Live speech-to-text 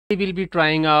we will be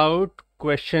trying out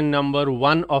question number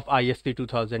 1 of ISC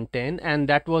 2010, and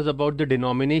that was about the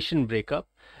denomination breakup,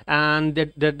 and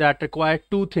that required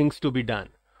two things to be done.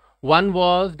 One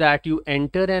was that you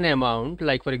enter an amount,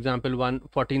 like for example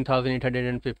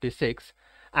 14,856,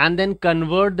 and then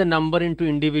convert the number into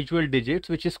individual digits,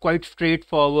 which is quite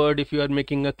straightforward if you are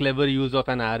making a clever use of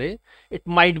an array. It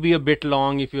might be a bit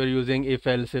long if you are using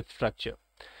if-else-if structure.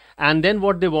 And then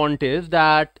what they want is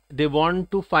that they want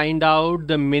to find out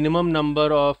the minimum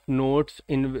number of notes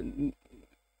in,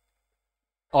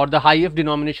 or the highest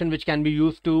denomination which can be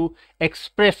used to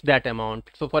express that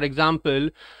amount. So for example,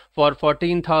 for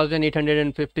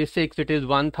 14,856, it is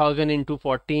 1000 into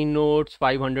 14 notes,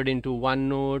 500 into 1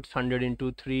 notes, 100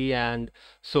 into 3, and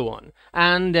so on.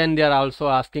 And then they are also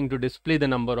asking to display the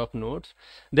number of notes.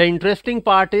 The interesting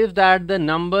part is that the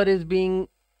number is being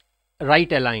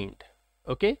right aligned.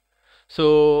 Okay,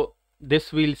 so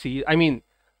this we'll see. I mean,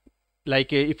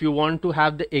 like if you want to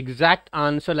have the exact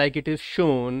answer like it is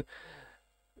shown,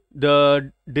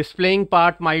 the displaying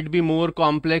part might be more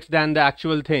complex than the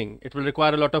actual thing. It will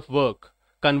require a lot of work.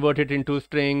 Convert it into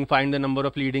string, find the number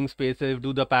of leading spaces,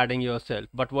 do the padding yourself.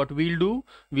 But what we'll do,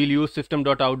 we'll use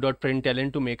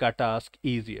system.out.println to make our task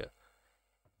easier.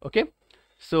 Okay,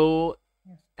 so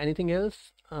anything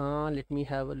else? Let me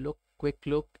have a look, quick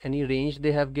look. Any range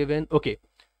they have given? Okay,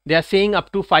 they are saying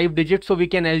up to 5 digits, so we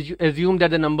can assume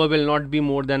that the number will not be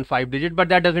more than 5 digits, but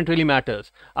that doesn't really matter.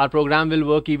 Our program will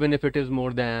work even if it is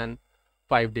more than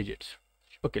 5 digits.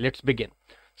 Okay, let's begin.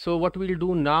 So what we'll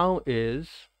do now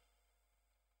is,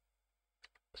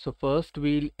 so first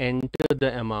we'll enter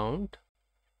the amount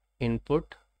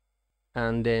input,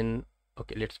 and then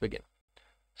okay, let's begin.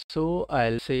 So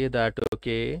I'll say that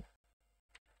okay,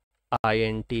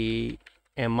 int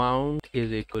amount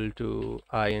is equal to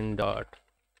in dot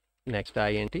next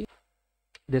int.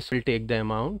 This will take the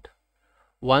amount.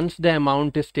 Once the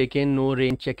amount is taken, no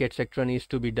range check etc needs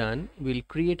to be done. We'll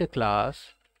create a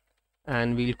class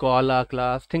and we'll call our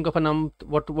class. Think of a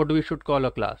what do we should call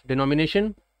a class?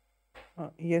 Denomination?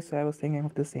 Yes, I was thinking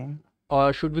of the same.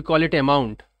 Or should we call it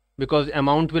amount? Because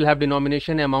amount will have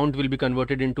denomination, amount will be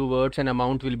converted into words, and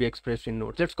amount will be expressed in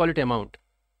notes. Let's call it amount.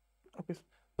 Okay.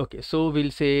 Okay, so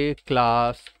we'll say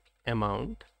class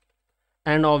amount,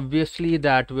 and obviously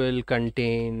that will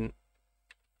contain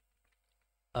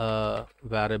a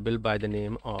variable by the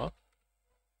name of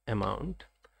amount,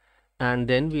 and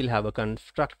then we'll have a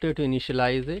constructor to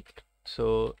initialize it.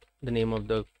 So the name of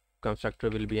the constructor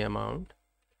will be amount,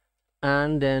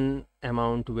 and then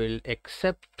amount will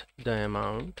accept the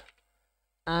amount,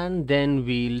 and then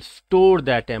we'll store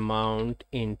that amount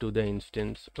into the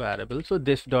instance variable. So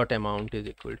this dot amount is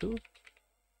equal to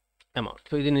amount.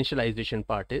 So the initialization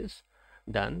part is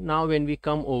done. Now when we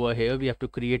come over here, we have to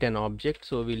create an object.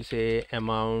 So we'll say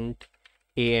amount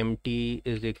amt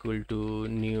is equal to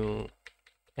new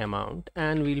amount,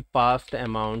 and we'll pass the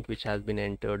amount which has been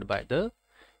entered by the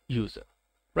user,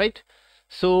 right?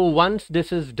 So once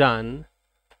this is done,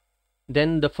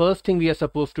 then the first thing we are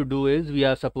supposed to do is we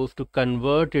are supposed to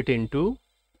convert it into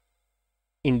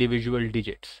individual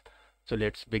digits. So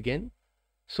let's begin.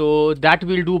 So that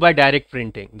we'll do by direct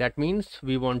printing. That means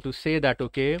we want to say that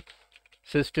okay,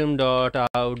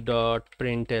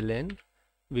 system.out.println,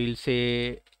 we'll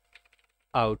say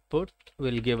output,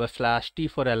 will give a /t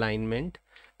for alignment,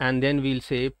 and then we'll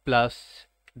say plus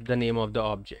the name of the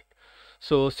object.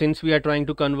 So since we are trying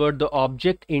to convert the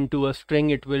object into a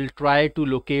string, it will try to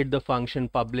locate the function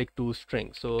public to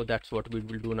string. So that's what we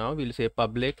will do now. We'll say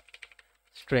public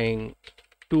string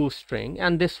to string,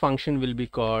 and this function will be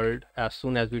called as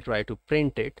soon as we try to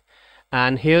print it.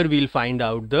 And here we'll find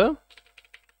out the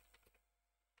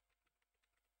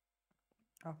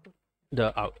output.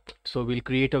 So we'll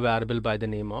create a variable by the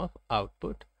name of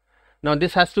output. Now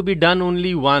this has to be done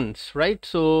only once, right?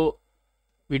 So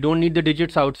we don't need the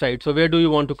digits outside. So where do you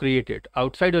want to create it?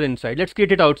 Outside or inside? Let's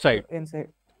create it outside.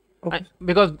 Inside. Okay.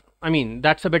 Because I mean,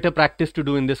 that's a better practice to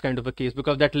do in this kind of a case,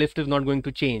 because that list is not going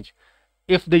to change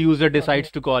if the user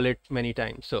decides to call it many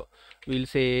times. So we'll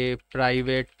say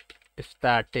private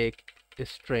static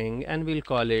string, and we'll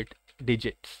call it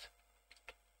digits,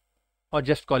 or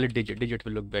just call it digit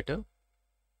will look better,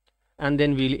 and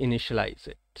then we'll initialize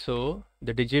it. So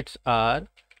the digits are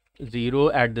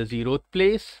 0 at the 0th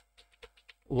place,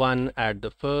 1 at the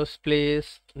first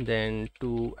place, then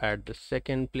 2 at the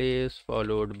second place,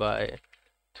 followed by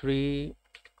 3,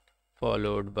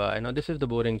 followed by, now this is the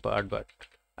boring part, but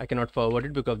I cannot forward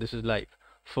it because this is live,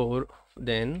 4,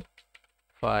 then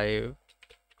 5,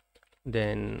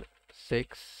 then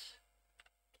 6,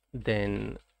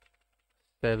 then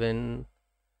 7,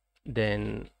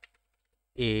 then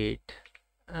 8,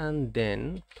 and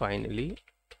then finally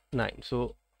 9.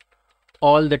 So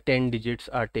all the 10 digits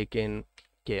are taken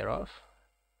care of.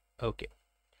 Okay.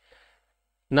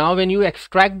 Now when you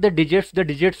extract the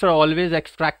digits are always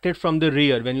extracted from the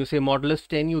rear. When you say modulus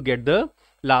 10, you get the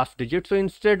last digit. So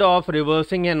instead of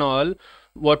reversing and all,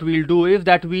 what we'll do is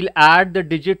that we'll add the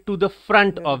digit to the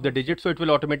front The of the reverse. digit, so it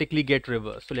will automatically get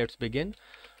reversed. So let's begin.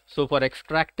 So for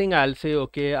extracting, I'll say,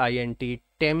 okay, int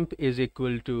temp is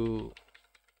equal to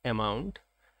amount.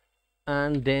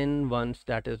 And then once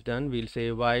that is done, we'll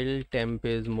say while temp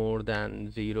is more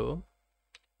than 0.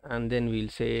 And then we'll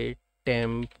say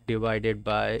temp divided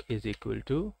by is equal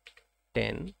to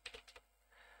 10.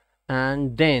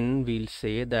 And then we'll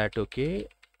say that, okay,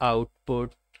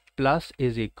 output plus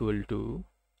is equal to,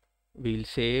 we'll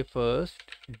say first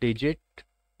digit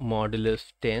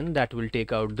modulus 10, that will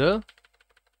take out the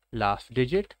last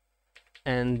digit,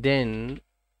 and then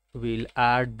we'll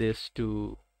add this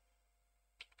to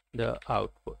the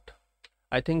output.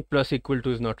 I think plus equal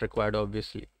to is not required,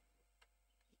 obviously.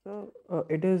 So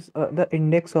it is the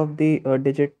index of the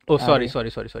digit Oh, array.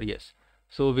 sorry. Yes.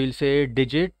 So we'll say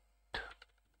digit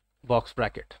box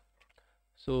bracket.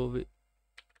 So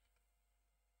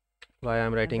why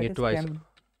I'm And writing that it is twice? temp.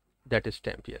 That is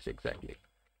temp. Yes, exactly.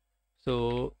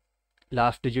 So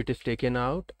last digit is taken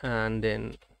out and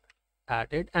then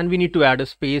added, and we need to add a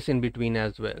space in between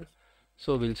as well.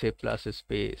 So we'll say plus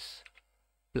space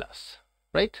plus,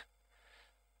 right?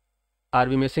 Are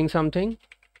we missing something?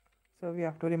 So we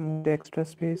have to remove the extra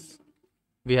space.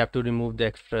 We have to remove the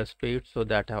extra space, so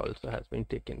that also has been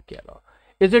taken care of.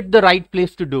 Is it the right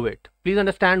place to do it? Please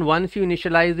understand, once you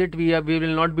initialize it, we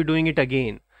will not be doing it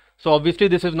again. So obviously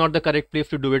this is not the correct place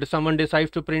to do it. If someone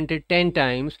decides to print it 10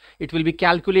 times, it will be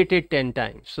calculated 10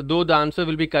 times. So though the answer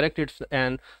will be correct, it's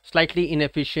an slightly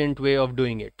inefficient way of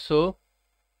doing it. So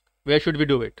where should we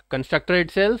do it? Constructor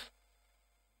itself?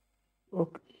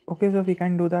 Okay, okay, so we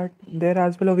can do that there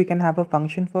as well, or we can have a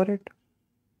function for it.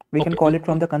 We can Okay, call it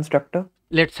from the constructor.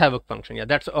 let's have a function. Yeah,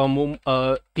 that's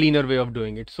a cleaner way of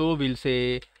doing it. So we'll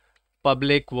say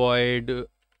public void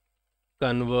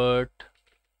convert,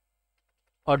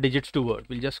 or digits to word.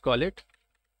 We'll just call it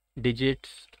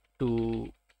digits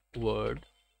to word,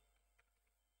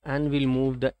 and we'll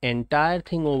move the entire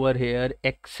thing over here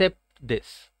except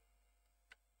this.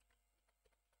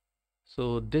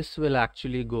 So this will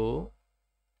actually go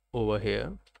over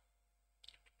here.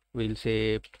 We'll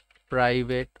say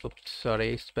private, oops,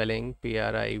 sorry, spelling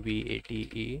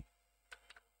private,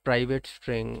 private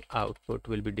string output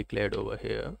will be declared over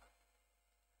here.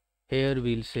 Here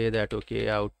we'll say that, okay,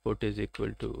 output is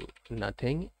equal to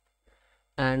nothing,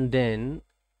 and then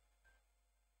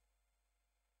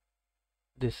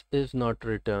this is not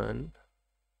return,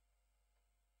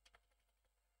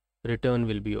 return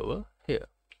will be over here,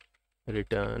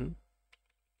 return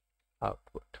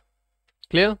output.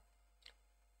 Clear?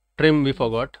 Trim we Yes.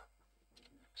 forgot.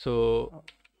 So Oh,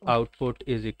 output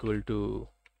is equal to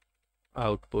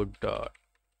output dot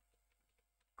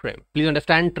trim. Please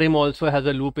understand, trim also has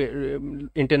a loop,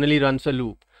 internally runs a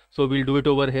loop. So we'll do it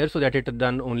over here so that it is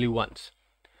done only once.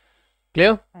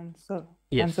 Clear? and so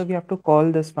Yes. we have to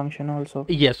call this function also.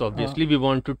 Yes, Uh, obviously we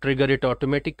want to trigger it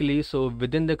automatically. So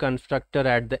within the constructor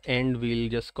at the end, we'll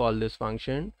just call this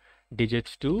function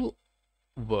digits to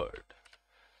word.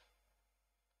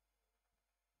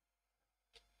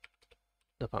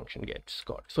 The function gets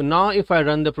called. So now if I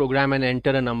run the program and enter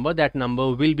a number, that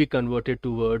number will be converted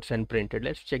to words and printed.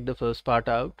 Let's check the first part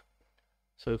out.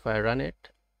 So if I run it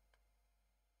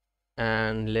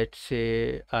and let's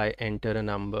say I enter a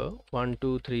number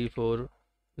 1234098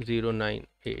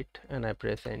 and I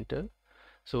press enter.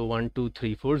 So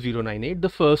 1234098, the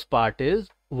first part is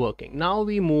working. Now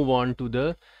we move on to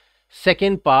the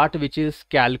second part, which is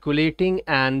calculating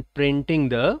and printing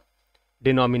the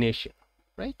denomination,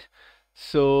 right?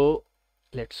 So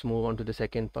let's move on to the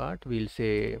second part. We'll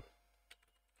say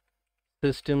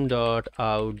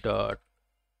system.out.println,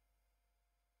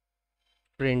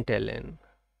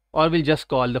 or we'll just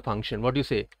call the function. What do you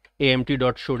say?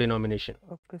 amt.show denomination.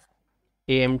 okay.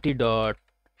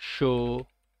 amt.show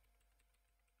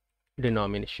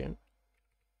denomination.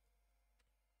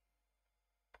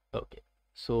 Okay.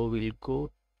 So we'll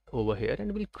go over here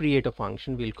and we'll create a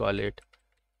function. We'll call it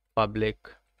public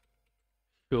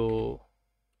show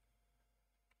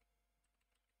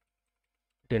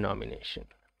denomination.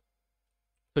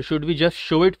 So should we just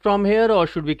show it from here or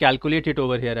should we calculate it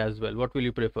over here as well? What will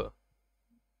you prefer?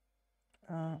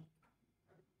 Uh,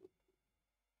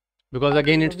 Because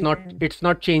again, so it's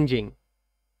not changing.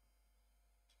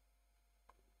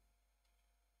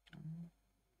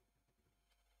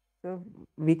 so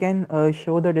we can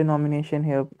show the denomination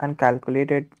here and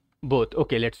calculate it. Both.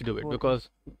 Okay, let's do it, Both. because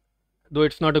though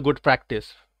it's not a good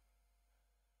practice,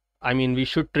 I mean, we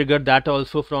should trigger that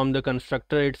also from the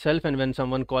constructor itself, and when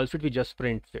someone calls it, we just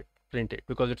print it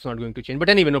because it's not going to change. But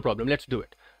anyway, no problem. Let's do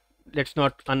it. Let's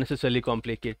not unnecessarily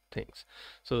complicate things.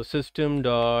 So system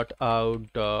dot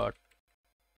out dot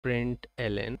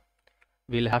println,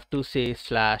 we'll have to say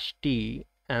 /t,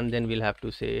 and then we'll have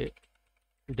to say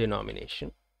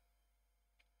denomination.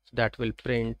 So that will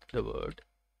print the word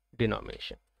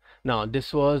denomination. Now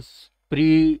this was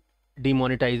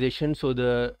pre-demonetization, so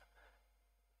the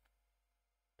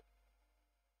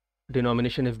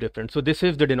denomination is different. So this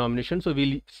is the denomination. So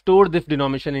we'll store this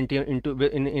denomination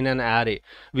in an array.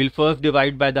 We'll first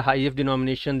divide by the highest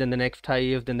denomination, then the next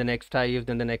highest, then the next highest,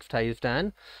 then the next highest,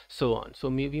 and so on. So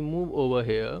maybe move over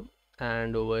here,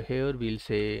 and over here we'll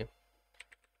say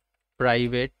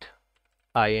private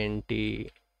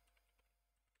int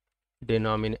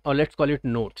denomination, or let's call it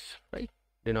notes, right?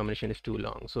 Denomination is too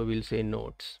long, so we'll say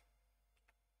notes,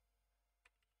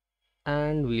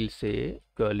 and we'll say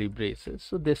curly braces.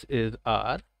 So this is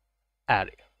our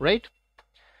array, right?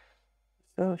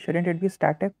 So shouldn't it be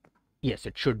static? Yes,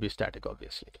 it should be static,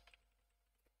 obviously.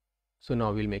 So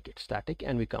now we'll make it static,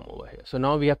 and we come over here. So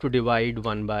now we have to divide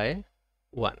 1 by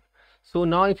 1. So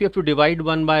now if you have to divide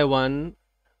 1 by 1,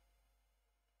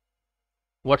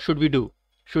 what should we do?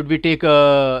 Should we take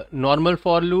a normal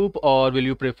for loop, or will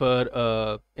you prefer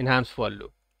a enhanced for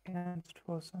loop? Enhanced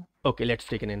for, sir. Okay, let's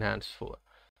take an enhanced for.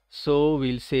 So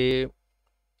we'll say,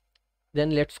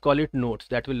 then let's call it notes.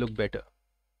 That will look better.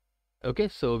 Okay,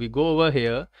 so we go over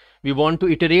here. We want to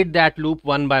iterate that loop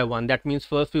 1 by 1. That means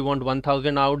first we want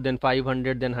 1000 out, then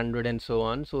 500, then 100, and so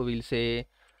on. So we'll say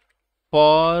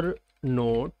for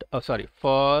note,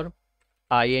 for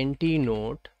int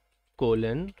note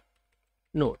colon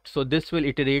note. So this will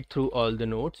iterate through all the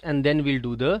notes, and then we'll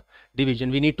do the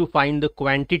division. We need to find the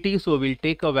quantity, so we'll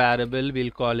take a variable,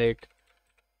 we'll call it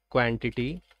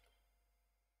quantity,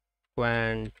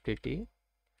 and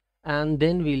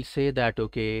then we'll say that,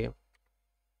 okay,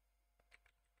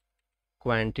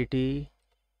 quantity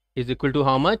is equal to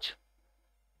how much?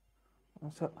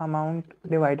 So amount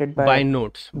divided by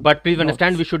notes. But please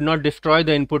understand, notes. we should not destroy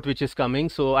the input which is coming,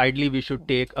 so ideally we should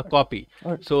take a copy.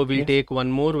 So we'll Yes. take one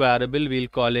more variable, we'll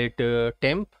call it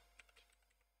temp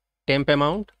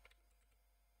amount.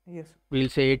 Yes. We'll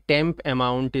say temp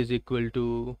amount is equal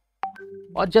to,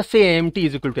 or just say amt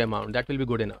is equal to amount. That will be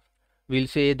good enough. We'll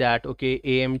say that, okay,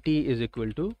 amt is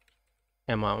equal to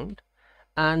amount,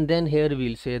 and then here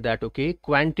we'll say that, okay,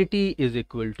 quantity is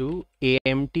equal to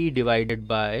amt divided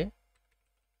by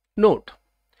note.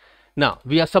 Now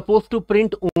we are supposed to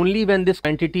print only when this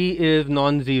quantity is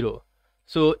non-zero.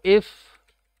 So if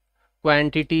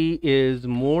quantity is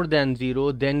more than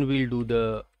 0, then we'll do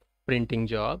the printing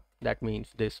job. That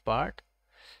means this part.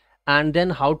 And then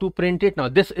how to print it? Now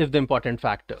this is the important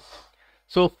factor.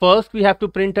 So first we have to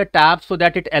print a tab so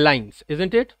that it aligns,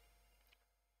 isn't it?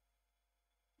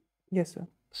 Yes, sir.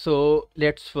 So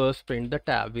let's first print the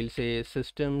tab. We'll say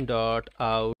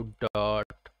system.out.println.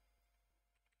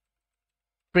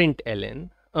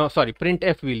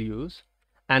 Printf we'll use,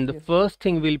 and the first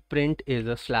thing we'll print is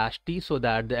a /t so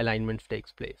that the alignment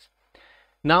takes place.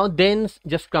 Now then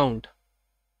just count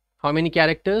how many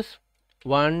characters.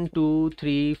 1 2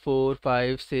 3 4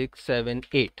 5 6 7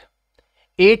 8.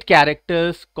 8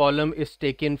 characters column is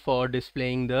taken for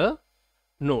displaying the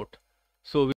note.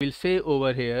 So we'll say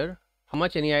over here how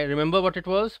much, I remember what it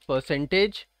was,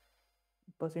 percentage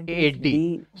 8D.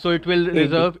 D. So it will 8D.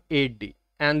 reserve 8D,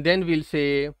 and then we'll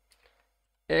say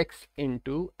x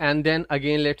into, and then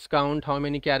again let's count how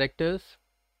many characters.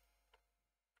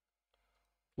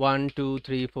 1 2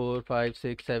 3 4 5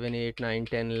 6 7 8 9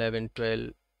 10 11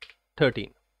 12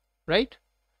 13, right?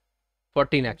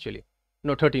 14 actually,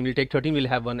 no, 13. We'll take 13, we'll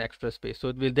have one extra space,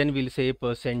 so we'll say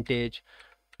percentage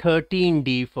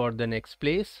 13D for the next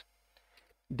place.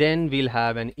 Then we'll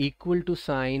have an equal to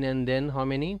sign, and then how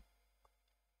many?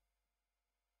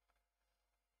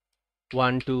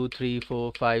 1 2 3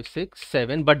 4 5 6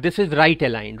 7. But this is right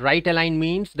aligned. Right aligned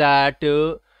means that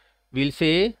we'll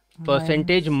say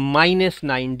percentage minus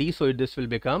 9D, so this will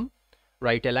become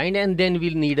right aligned, and then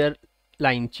we'll need a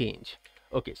line change.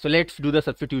 Okay, so let's do the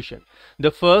substitution.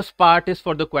 The first part is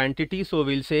for the quantity, so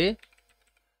we'll say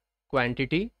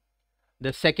quantity.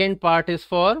 The second part is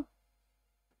for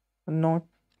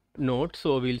note,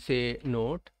 so we'll say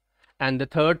note, and the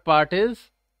third part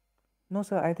is, no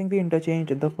sir, I think we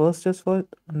interchanged. The first is for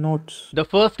notes. The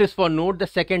first is for note, the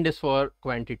second is for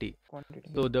quantity. Quantity.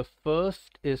 So the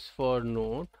first is for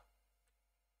note,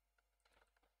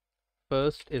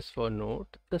 First is for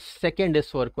note, the second is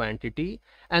for quantity,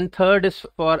 and third is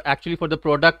for actually for the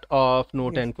product of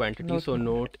note Yes, and quantity. note So and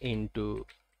note into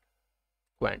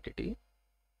quantity,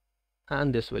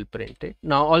 and this will print it.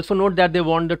 Now also note that they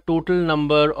want the total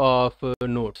number of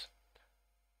notes.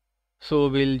 So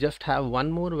we'll just have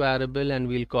one more variable and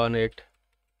we'll call it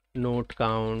note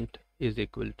count is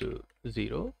equal to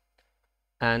 0.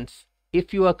 And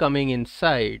if you are coming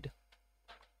inside,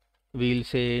 we'll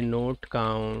say note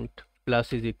count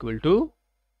plus is equal to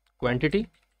quantity.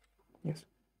 Yes.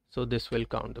 So this will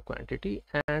count the quantity,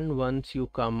 and once you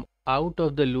come out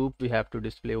of the loop, we have to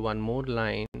display one more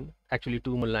line, actually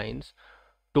two more lines.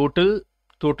 Total,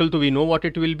 so we know what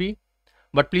it will be,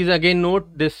 but please again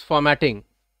note this formatting.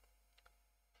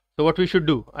 So what we should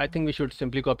do, I think we should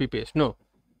simply copy paste. No,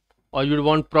 or you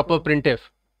want proper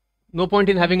printf. No point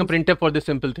in having a printf for this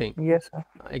simple thing. Yes, sir.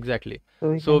 Exactly.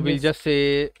 So, So we'll just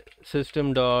say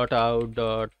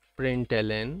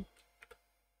system.out.println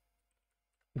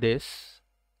this.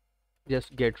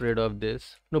 Just get rid of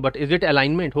this. No, but is it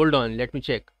alignment? Hold on, let me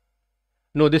check.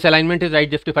 No, this alignment is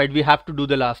right justified. We have to do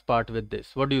the last part with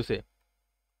this. What do you say?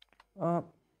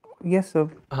 Yes, sir.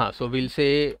 So we'll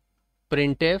say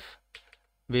printf.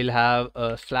 We'll have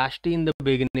a /t in the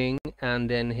beginning, and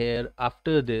then here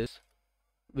after this,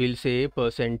 we'll say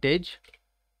percentage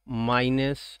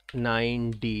minus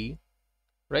 9d,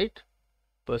 right?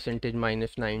 Percentage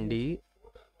minus 9d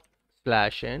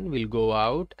 /n will go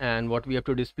out, and what we have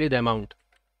to display, the amount.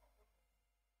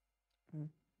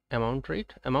 Amount,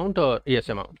 right? Amount, or yes,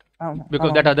 amount,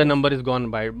 because that other number is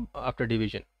gone by after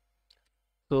division.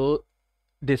 So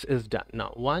this is done.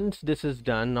 Now once this is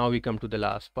done, now we come to the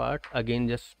last part. Again,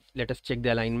 just let us check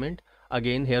the alignment.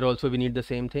 Again, here also we need the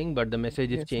same thing, but the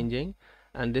message is changing,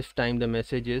 and this time the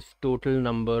message is total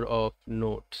number of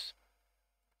notes.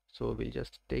 So we'll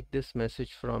just take this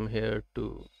message from here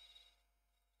to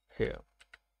here.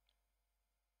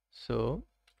 So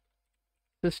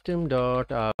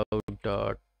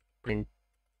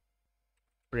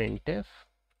system.out.printf,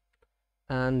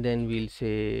 and then we'll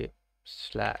say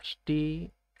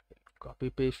 /t, copy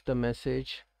paste the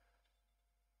message,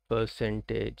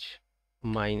 percentage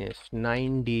minus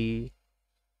 9d,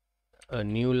 a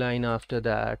new line after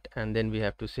that, and then we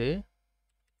have to say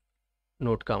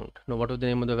note count. Now what was the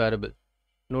name of the variable?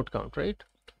 Note count, right?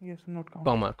 Yes, note count.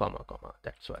 Comma,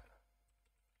 that's why.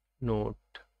 Note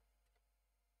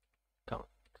count.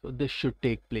 So this should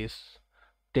take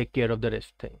care of the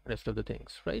rest of the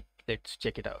things, right? Let's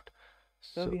check it out.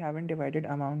 So we haven't divided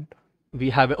amount.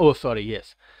 We have, oh sorry,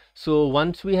 yes. So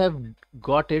once we have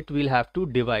got it, we'll have to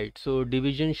divide. So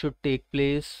division should take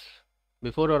place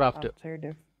before or after?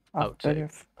 Outside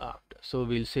if. After. So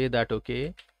we'll say that,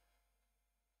 okay,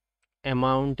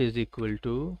 amount is equal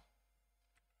to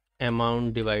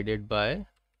amount divided by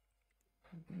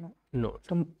note.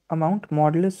 So amount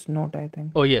modulus note, I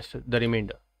think. Oh yes, the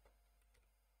remainder.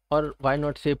 Or why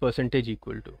not say percentage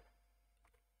equal to,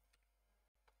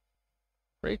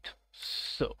 right?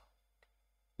 So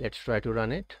let's try to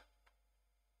run it.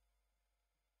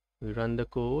 We run the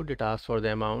code, it asks for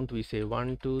the amount. We say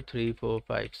 1 2 3 4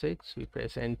 5 6. We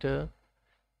press enter.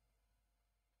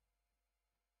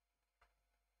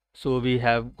 So we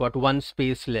have got one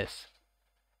space less,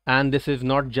 and this is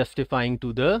not justifying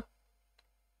to the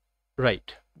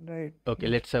right. Okay,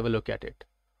 let's have a look at it.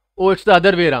 Oh, it's the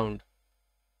other way around.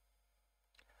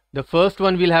 The first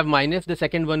one will have minus, the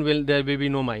second one there will be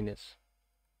no minus,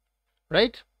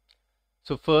 right?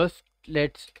 So first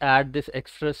let's add this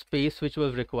extra space which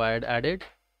was required added,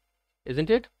 isn't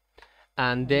it?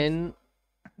 And then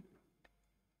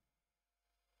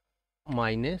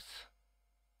minus,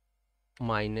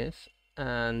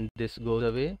 and this goes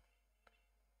away,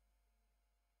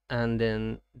 and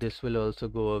then this will also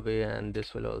go away, and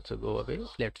this will also go away.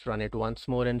 Let's run it once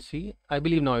more and see. I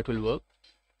believe now it will work.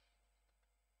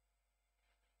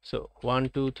 So 1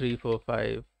 2 3 4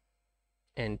 5,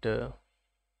 enter.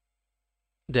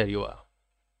 There you are.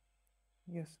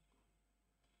 Yes.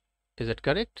 Is it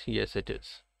correct? Yes, it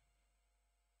is.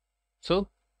 So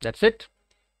that's it.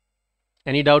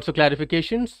 Any doubts or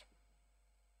clarifications?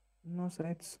 No,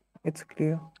 sir, it's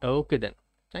clear. Okay then.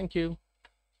 Thank you.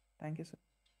 Thank you, sir.